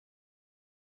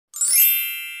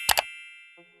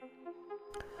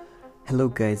Hello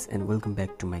guys, and welcome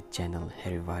back to my channel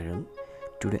Harry Viral.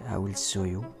 Today I will show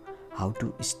you how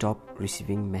to stop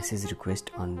receiving message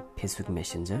request on Facebook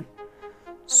Messenger.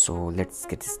 So let's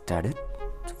get started.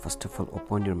 So first of all,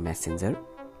 open your Messenger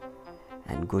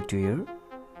and go to your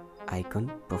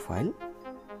icon profile,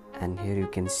 and here you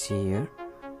can see your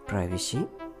privacy.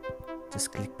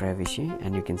 Just click privacy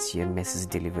and you can see your message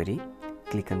delivery.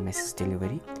 Click on message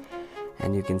delivery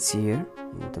and you can see here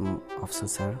the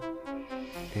options are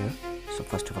here. So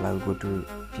first of all, I will go to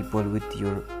people with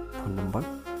your phone number,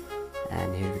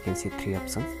 and here we can see three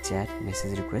options: chat,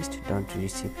 message request, don't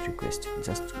receive request.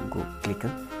 Just go click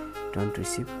on don't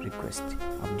receive request,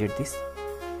 update this,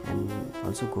 and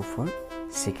also go for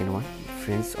second one,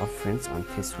 friends of friends on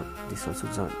Facebook. This also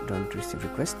don't receive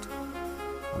request.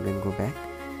 And then go back,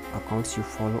 accounts you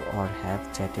follow or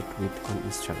have chatted with on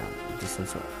Instagram. This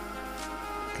also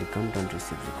click on don't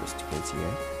receive request. You can see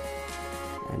here,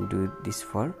 and do this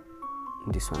for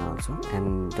this one also,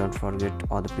 and don't forget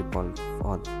other people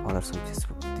or others on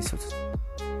Facebook. This also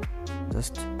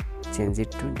just change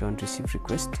it to don't receive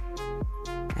request,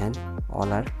 and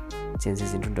all are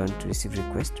changes into don't receive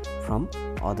request from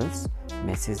others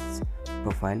message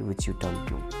profile which you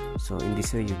don't know. So in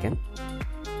this way you can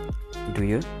do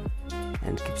your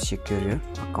and keep secure your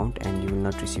account, and you will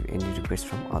not receive any request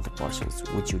from other persons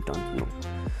which you don't know.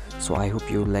 So I hope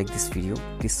you like this video.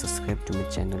 Please subscribe to my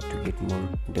channel to get more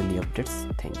daily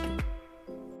updates. Thank you.